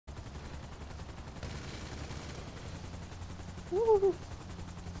Woo.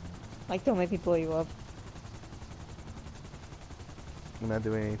 Like, don't make me blow you up. I'm not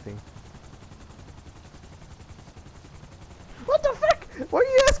doing anything. What the fuck? Why are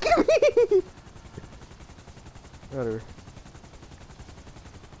you asking me? Whatever.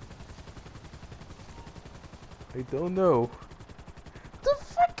 I don't know. The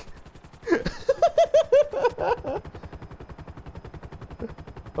fuck?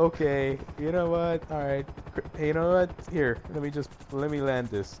 Okay, you know what? Alright. Hey, you know what? Here, let me land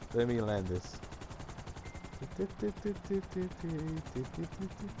this. Let me land this.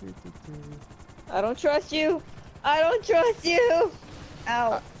 I don't trust you. I don't trust you.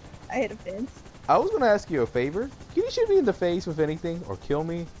 Ow. I hit a fence. I was gonna ask you a favor. Can you shoot me in the face with anything or kill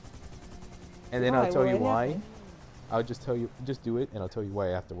me? And then Why? I'll tell you What why. happened? I'll just tell you, just do it, and I'll tell you why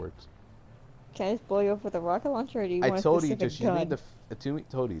afterwards. Can I just blow you up with a rocket launcher, or do you I want a told you specific to shoot me in gun?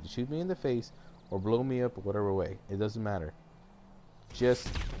 told you to shoot me in the face or blow me up whatever way. It doesn't matter. Just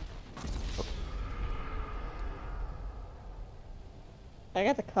I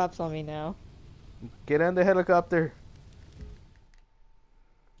got the cops on me now. get on the helicopter.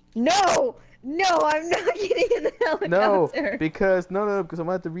 No! No, I'm not getting in the helicopter! No, because I'm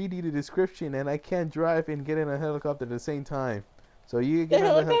gonna have to read you the description, and I can't drive and get in a helicopter at the same time. So you The get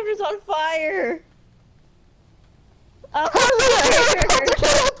on the helicopter's on fire! How did the helicopter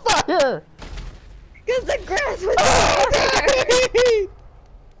get on fire? Because the grass was on fire!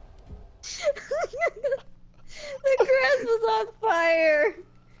 The grass was on fire!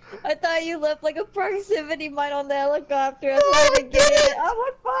 I thought you left like a proximity mine on the helicopter. That's why I didn't get in. I'm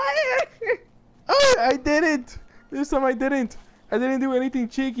on fire! Oh, I didn't. This time I didn't. I didn't do anything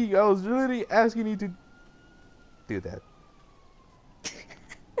cheeky. I was literally asking you to do that.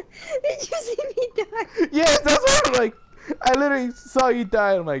 Did you see me die? Yes, that's what I'm like. I literally saw you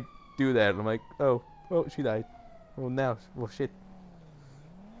die. I'm like, do that. I'm like, oh, she died. Well, now, well, shit.